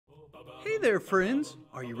Hey there, friends!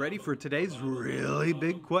 Are you ready for today's really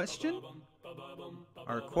big question?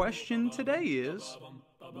 Our question today is,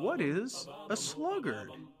 what is a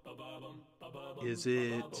sluggard? Is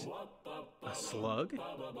it a slug?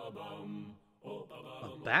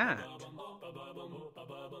 A bat?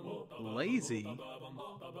 Lazy?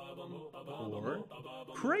 Or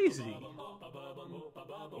crazy?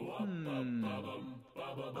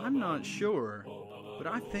 I'm not sure, but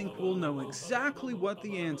I think we'll know exactly what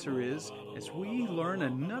the answer is as we learn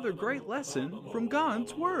another great lesson from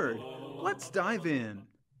God's Word. Let's dive in.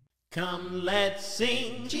 Come, let's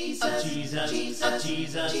sing Jesus, Jesus, Jesus,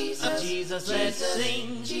 Jesus, Jesus, let's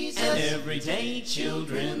sing an everyday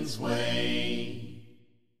children's way.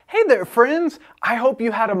 Hey there, friends! I hope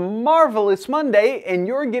you had a marvelous Monday and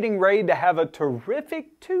you're getting ready to have a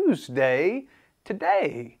terrific Tuesday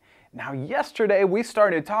today. Now, yesterday we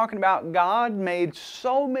started talking about God made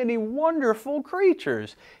so many wonderful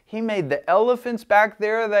creatures. He made the elephants back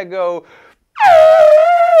there that go,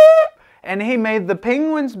 and He made the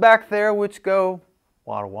penguins back there which go,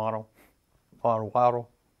 waddle, waddle, waddle, waddle,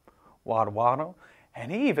 waddle, waddle. And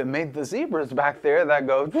He even made the zebras back there that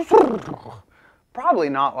go, probably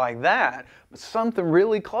not like that, but something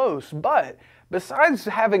really close. But besides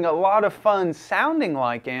having a lot of fun sounding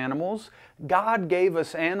like animals, God gave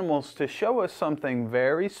us animals to show us something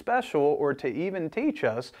very special or to even teach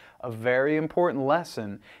us a very important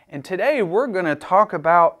lesson. And today we're going to talk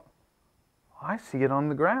about, I see it on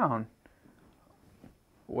the ground.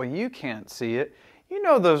 Well, you can't see it. You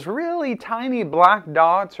know those really tiny black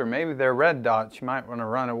dots, or maybe they're red dots, you might want to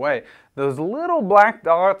run away. Those little black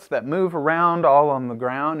dots that move around all on the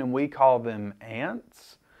ground, and we call them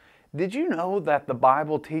ants. Did you know that the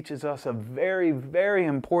Bible teaches us a very, very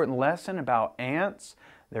important lesson about ants?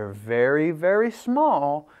 They're very, very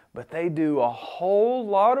small, but they do a whole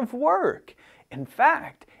lot of work. In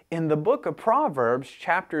fact, in the book of Proverbs,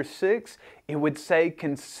 chapter 6, it would say,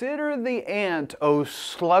 "Consider the ant, O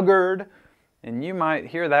sluggard." And you might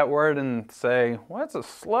hear that word and say, "What's a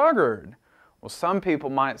sluggard?" Well, some people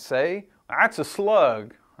might say, "That's a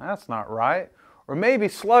slug." That's not right. Or maybe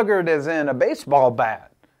sluggard as in a baseball bat.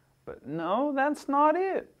 But no, that's not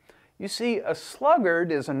it. You see, a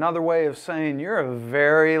sluggard is another way of saying you're a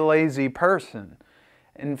very lazy person.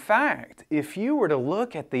 In fact, if you were to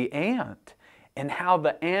look at the ant and how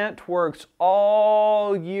the ant works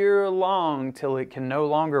all year long till it can no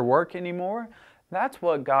longer work anymore, that's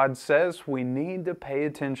what God says we need to pay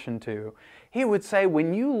attention to. He would say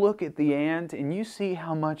when you look at the ant and you see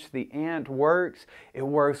how much the ant works, it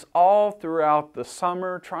works all throughout the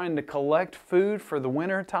summer trying to collect food for the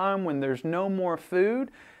winter time when there's no more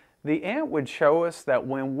food. The ant would show us that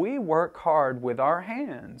when we work hard with our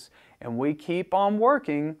hands and we keep on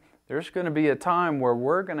working, there's going to be a time where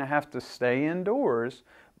we're going to have to stay indoors,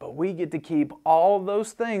 but we get to keep all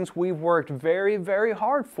those things we've worked very, very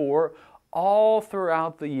hard for all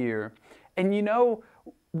throughout the year. And you know,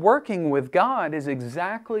 working with God is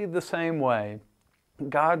exactly the same way.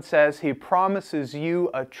 God says He promises you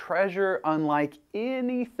a treasure unlike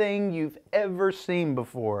anything you've ever seen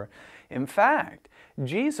before. In fact,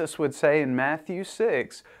 Jesus would say in Matthew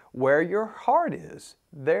 6, "Where your heart is,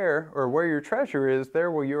 there, or where your treasure is, there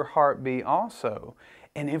will your heart be also."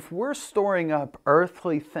 And if we're storing up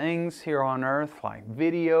earthly things here on earth like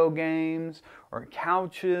video games or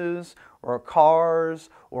couches or cars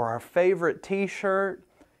or our favorite t-shirt,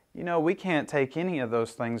 you know, we can't take any of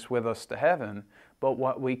those things with us to heaven. But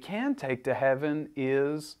what we can take to heaven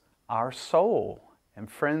is our soul.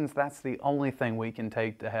 And friends, that's the only thing we can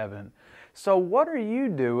take to heaven. So what are you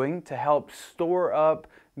doing to help store up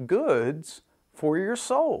goods for your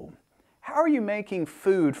soul? How are you making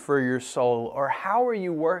food for your soul? Or how are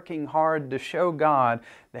you working hard to show God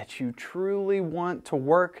that you truly want to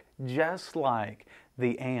work just like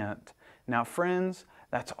the ant? Now, friends,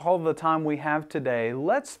 that's all the time we have today.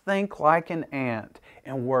 Let's think like an ant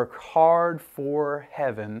and work hard for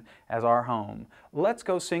heaven as our home. Let's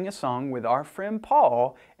go sing a song with our friend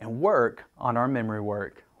Paul and work on our memory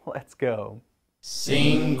work. Let's go.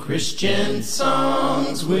 Sing Christian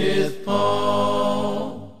songs with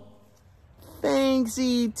Paul. Thanks,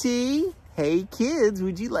 E.T. Hey kids,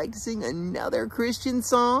 would you like to sing another Christian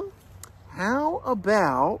song? How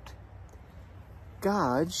about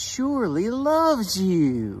God Surely Loves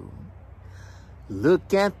You?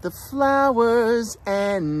 Look at the flowers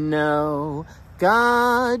and know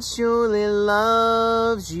God surely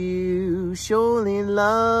loves you, surely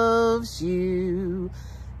loves you.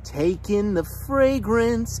 Take in the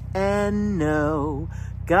fragrance and know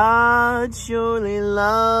God surely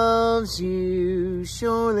loves you,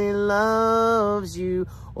 surely loves you.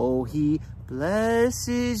 Oh, He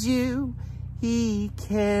blesses you. He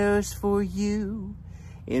cares for you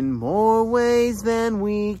in more ways than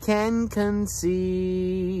we can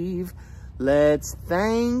conceive. Let's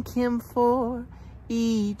thank Him for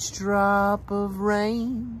each drop of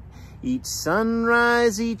rain, each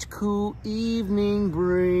sunrise, each cool evening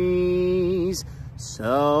breeze.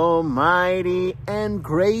 So mighty and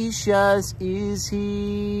gracious is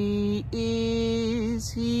He,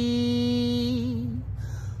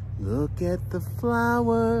 Look at the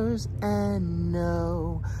flowers and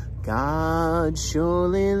know God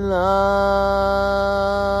surely loves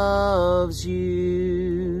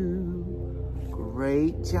you.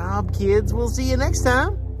 Great job, kids. We'll see you next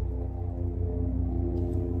time.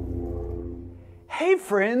 Hey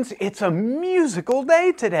friends, it's a musical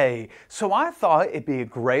day today, so I thought it'd be a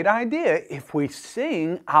great idea if we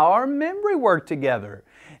sing our memory word together.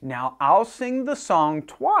 Now, I'll sing the song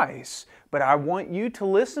twice, but I want you to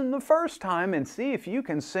listen the first time and see if you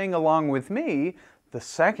can sing along with me the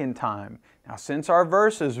second time. Now, since our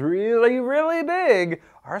verse is really big,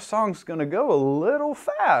 our song's going to go a little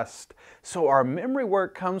fast. So our memory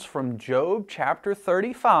word comes from Job chapter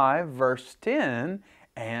 35, verse 10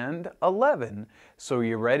 and 11. So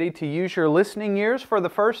you ready to use your listening ears for the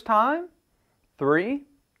first time? 3,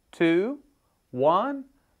 2, 1,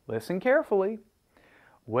 listen carefully.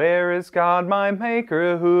 Where is God my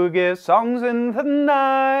Maker, who gives songs in the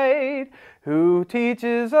night, who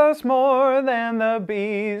teaches us more than the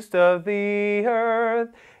beasts of the earth,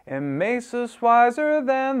 and makes us wiser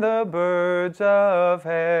than the birds of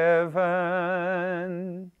heaven?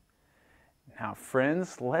 Now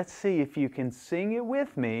friends, let's see if you can sing it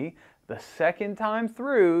with me. The second time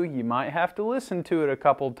through, you might have to listen to it a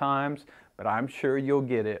couple times, but I'm sure you'll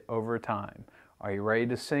get it over time. Are you ready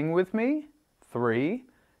to sing with me? 3,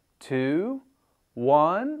 2,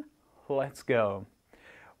 1, let's go.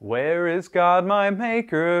 Where is God my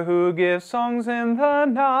Maker, who gives songs in the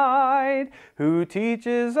night, who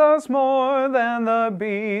teaches us more than the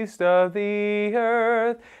beasts of the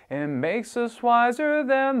earth, and makes us wiser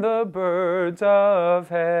than the birds of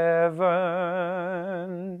heaven?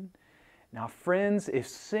 Now friends, if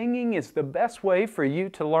singing is the best way for you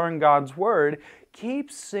to learn God's Word, keep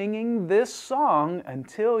singing this song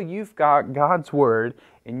until you've got God's Word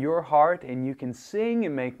in your heart and you can sing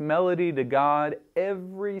and make melody to God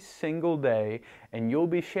every single day, and you'll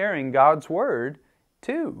be sharing God's Word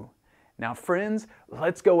too. Now friends,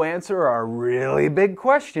 let's go answer our really big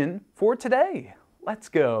question for today. Let's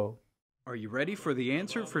go. Are you ready for the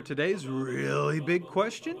answer for today's really big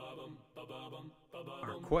question?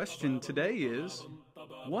 Our question today is,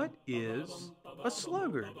 what is a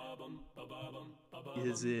sluggard?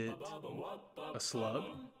 Is it a slug,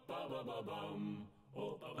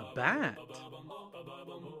 a bat,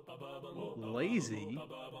 lazy,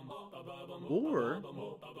 or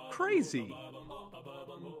crazy?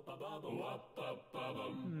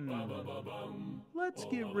 Let's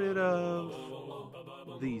get rid of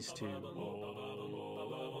these two.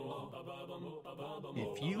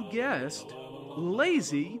 If you guessed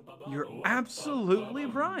lazy, you're absolutely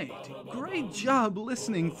right. Great job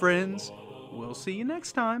listening, friends. We'll see you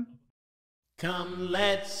next time. Come,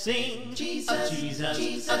 let's sing Jesus, Jesus,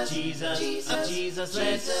 Jesus, Jesus, Jesus,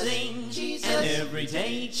 let's sing an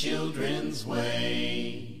everyday children's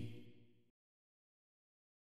way.